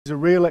It's a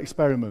real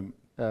experiment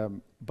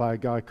by a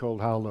guy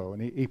called Harlow,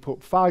 and he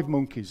put 5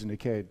 monkeys in a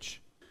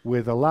cage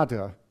with a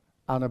ladder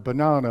and a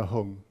banana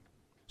hung.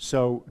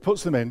 So he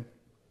puts them in,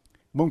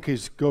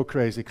 monkeys go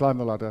crazy, climb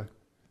the ladder,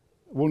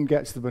 one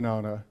gets the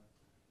banana,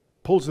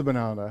 pulls the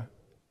banana,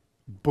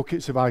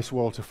 buckets of ice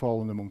water fall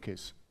on the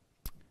monkeys.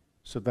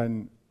 So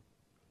then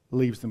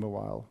leaves them a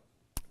while,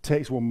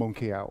 takes one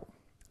monkey out,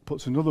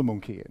 puts another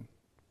monkey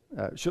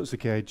in, shuts the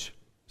cage.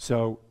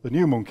 So the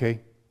new monkey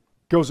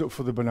goes up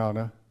for the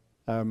banana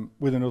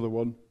with another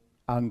one,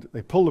 and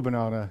they pull the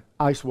banana,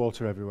 ice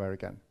water everywhere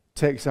again.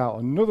 Takes out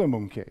another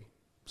monkey.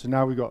 So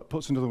now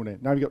puts another one in.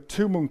 Now we've got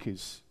 2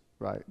 monkeys,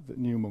 right, the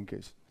new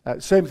monkeys.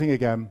 Same thing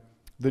again.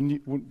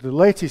 The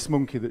latest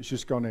monkey that's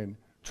just gone in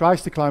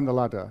tries to climb the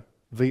ladder.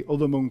 The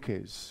other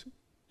monkeys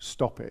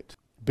stop it,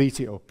 beat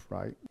it up,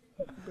 right?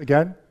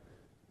 Again,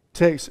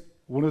 takes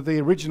one of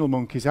the original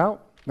monkeys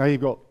out. Now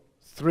you've got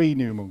 3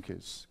 new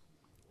monkeys.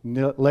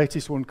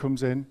 Latest one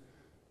comes in,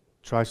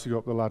 tries to go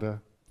up the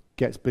ladder,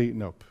 gets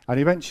beaten up. And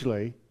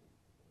eventually,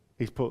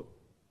 he's put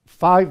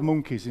 5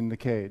 monkeys in the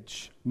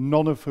cage,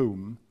 none of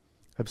whom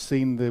have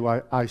seen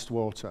the iced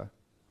water.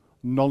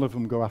 None of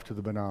them go after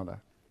the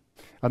banana.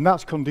 And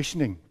that's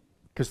conditioning,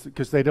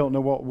 because they don't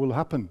know what will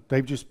happen.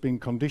 They've just been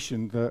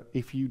conditioned that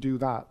if you do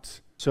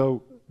that,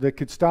 so they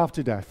could starve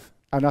to death.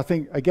 And I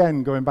think,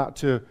 again, going back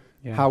to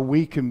how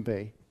we can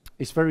be,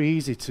 it's very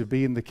easy to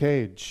be in the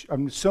cage. I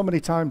mean, so many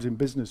times in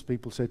business,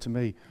 people say to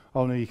me,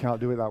 "Oh no, you can't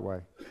do it that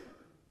way."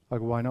 I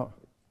go, "Why not?"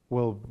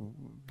 Well,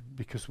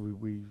 because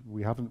we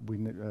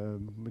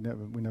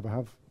never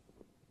have.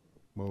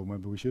 Well,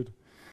 maybe we should.